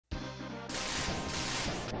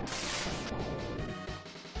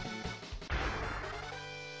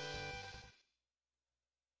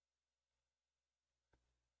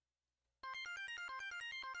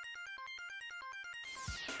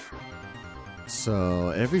So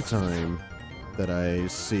every time that I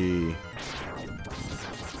see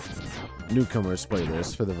newcomers play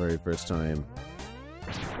this for the very first time,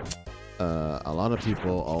 a lot of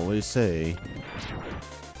people always say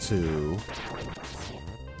to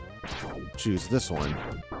choose this one.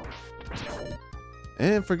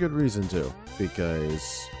 And for good reason too,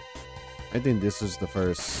 because I think this is the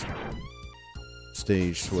first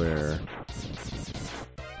stage where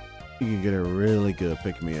you can get a really good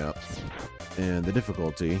pick-me-up, and the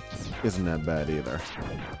difficulty isn't that bad either.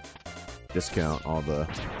 Discount all the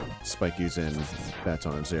spikies and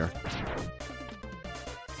batons here.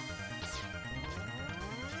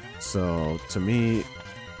 So, to me,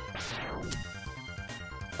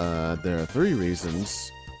 there are 3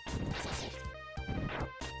 reasons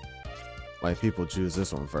why people choose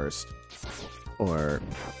this one first. Or,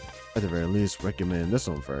 at the very least, recommend this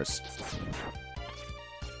one first.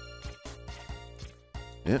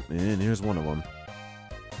 Yep, and here's one of them.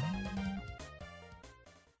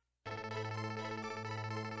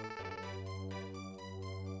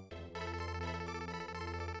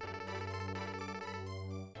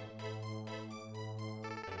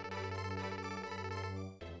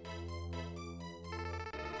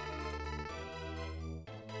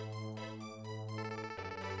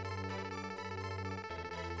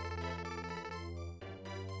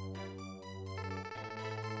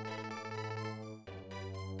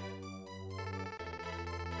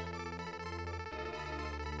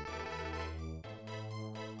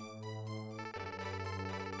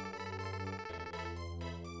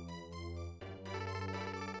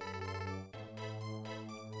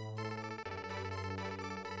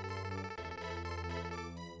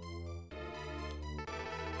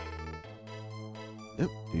 Yep,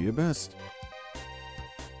 do your best.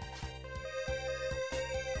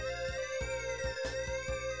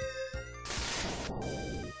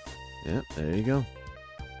 Yep, there you go.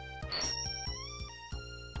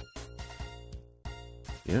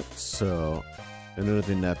 Yep, so another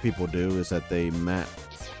thing that people do is that they map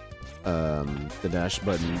the dash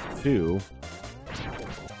button to...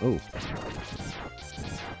 Oh.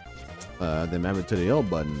 They map it to the L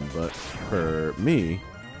button, but for me,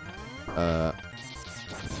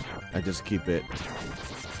 I just keep it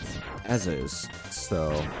as is.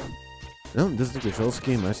 So, no, this is the control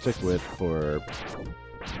scheme I stick with for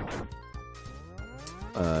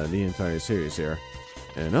the entire series here.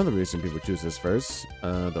 And another reason people choose this first,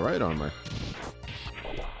 the right armor.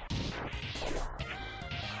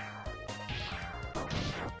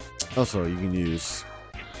 Also, you can use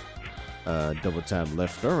double tap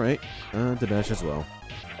left or right to dash as well.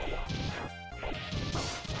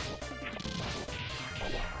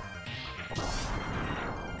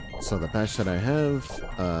 So the patch that I have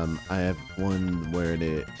one where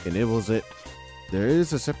it enables it. There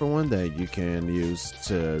is a separate one that you can use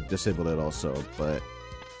to disable it also, but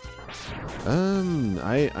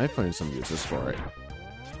I find some uses for it.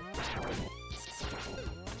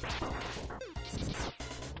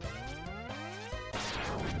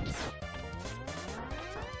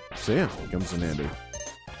 So yeah, it comes in handy.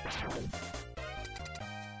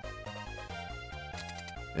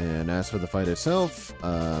 And as for the fight itself,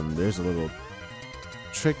 there's a little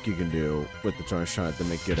trick you can do with the charge shot to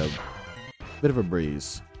make it a bit of a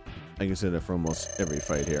breeze. I can say that for almost every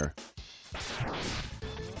fight here.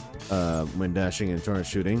 When dashing and charge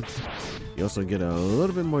shooting, you also get a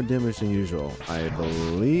little bit more damage than usual. I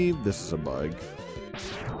believe this is a bug.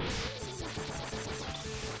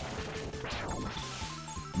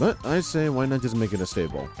 But I say, why not just make it a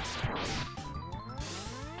stable?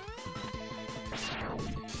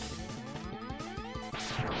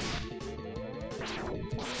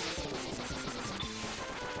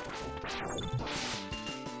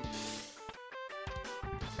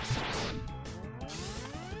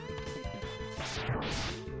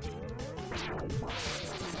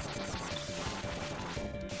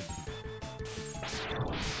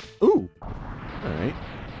 Ooh! Alright.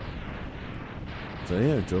 So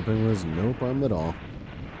yeah, jumping was no problem at all.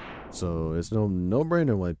 So it's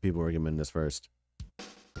no-brainer why people recommend this first.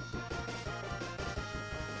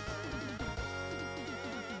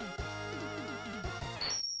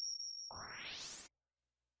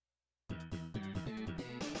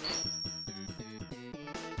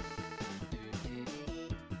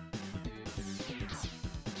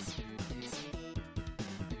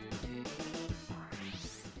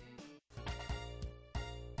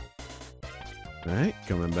 Alright,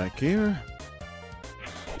 coming back here.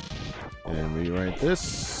 And rewrite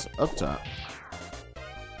this up top.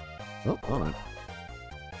 Oh, hold on.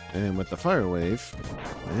 And with the fire wave,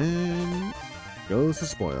 and goes the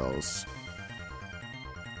spoils.